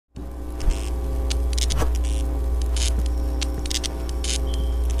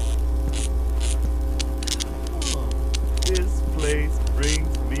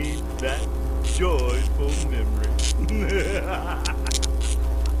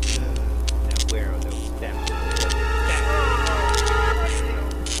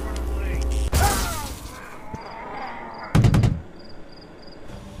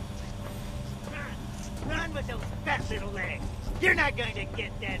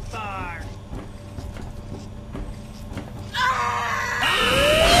far.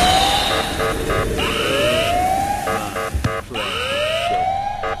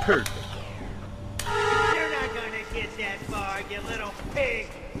 Perfect. You're not gonna get that far, you little pig.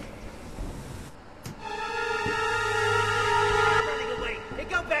 Stop running away and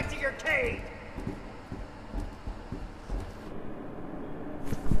go back to your cave.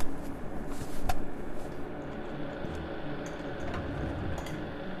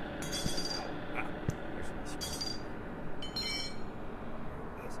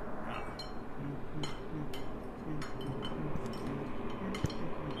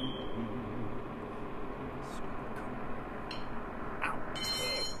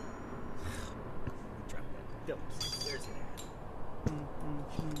 Where's it at?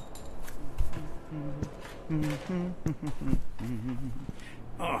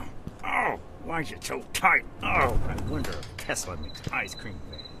 Oh, why is it so tight? Oh, I wonder if Tesla makes ice cream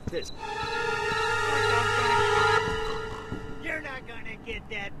like this. You're not gonna get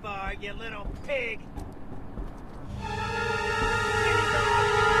that far, you little pig.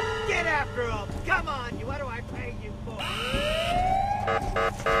 Get after him! Come on, you. What do I pay you for?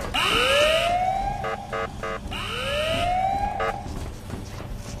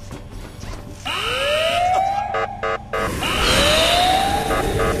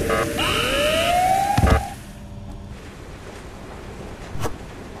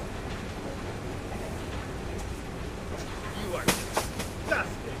 You are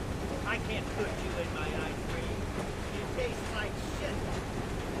disgusting. I can't put you in my ice cream. You taste like shit.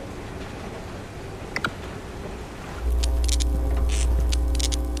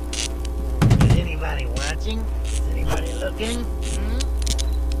 Is anybody watching? Is anybody looking? Is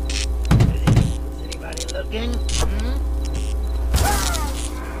anybody looking?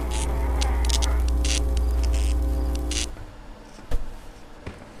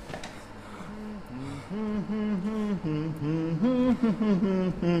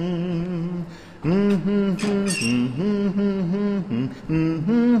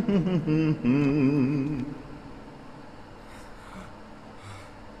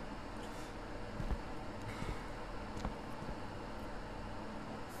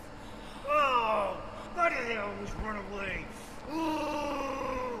 Oh, why do they always run away?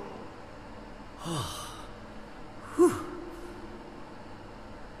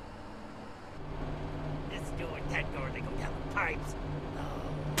 This door and that door, they go down the pipes. Oh,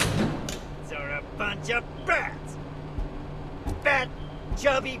 these are a bunch of brats. Fat,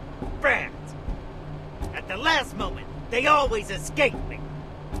 chubby brats. At the last moment, they always escape me.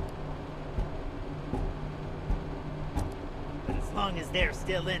 But as long as they're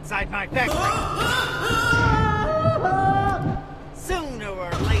still inside my factory, sooner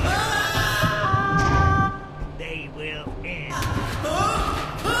or later, they will end.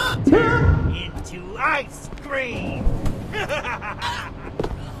 Turn into ice cream.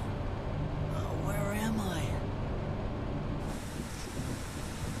 Where am I?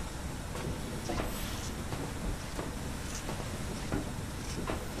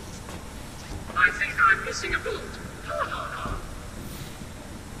 I think I'm missing a boot. Ha ha ha.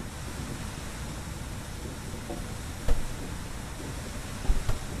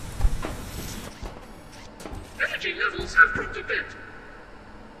 Energy levels have dropped a bit.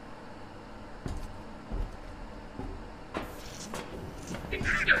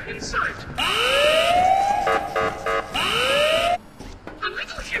 Intruder in sight. The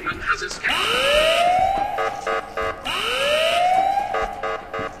little human has escaped.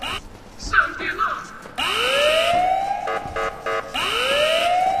 Sound the alarm.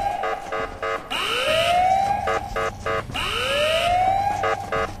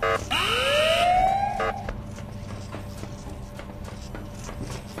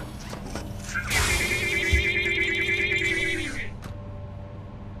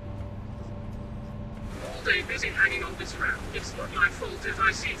 All day busy hanging on this ramp. It's not my fault if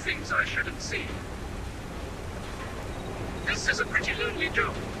I see things I shouldn't see. This is a pretty lonely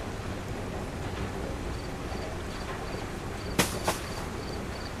job.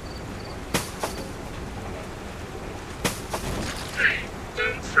 Hey,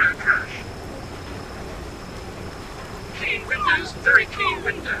 don't throw trash. Clean windows, very clean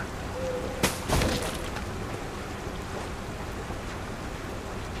window.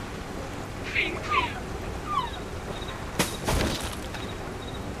 Clean, clean.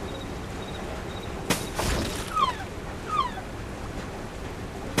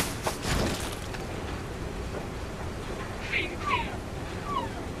 Clean, clean.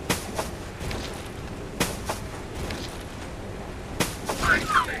 I'm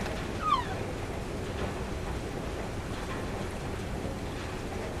coming.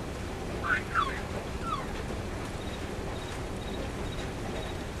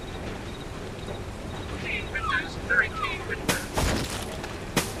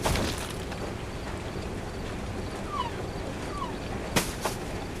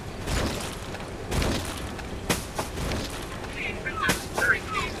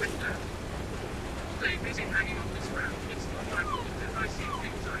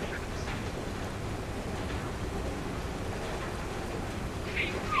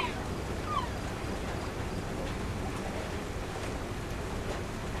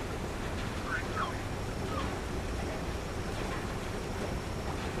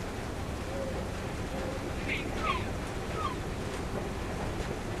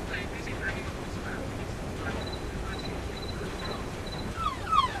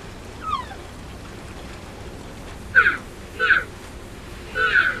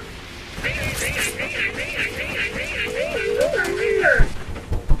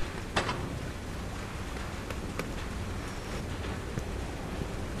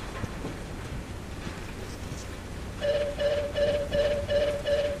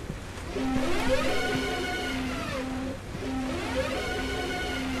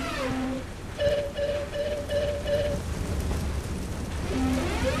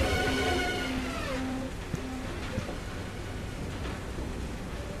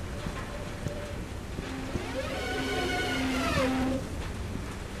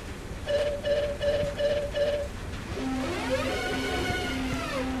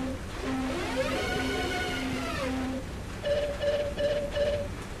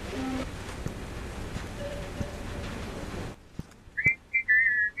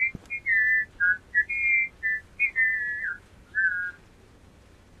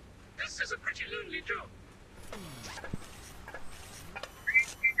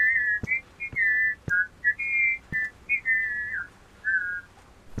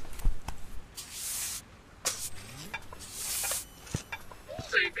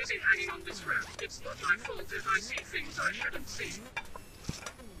 this round. It's not my fault if I see things I shouldn't see.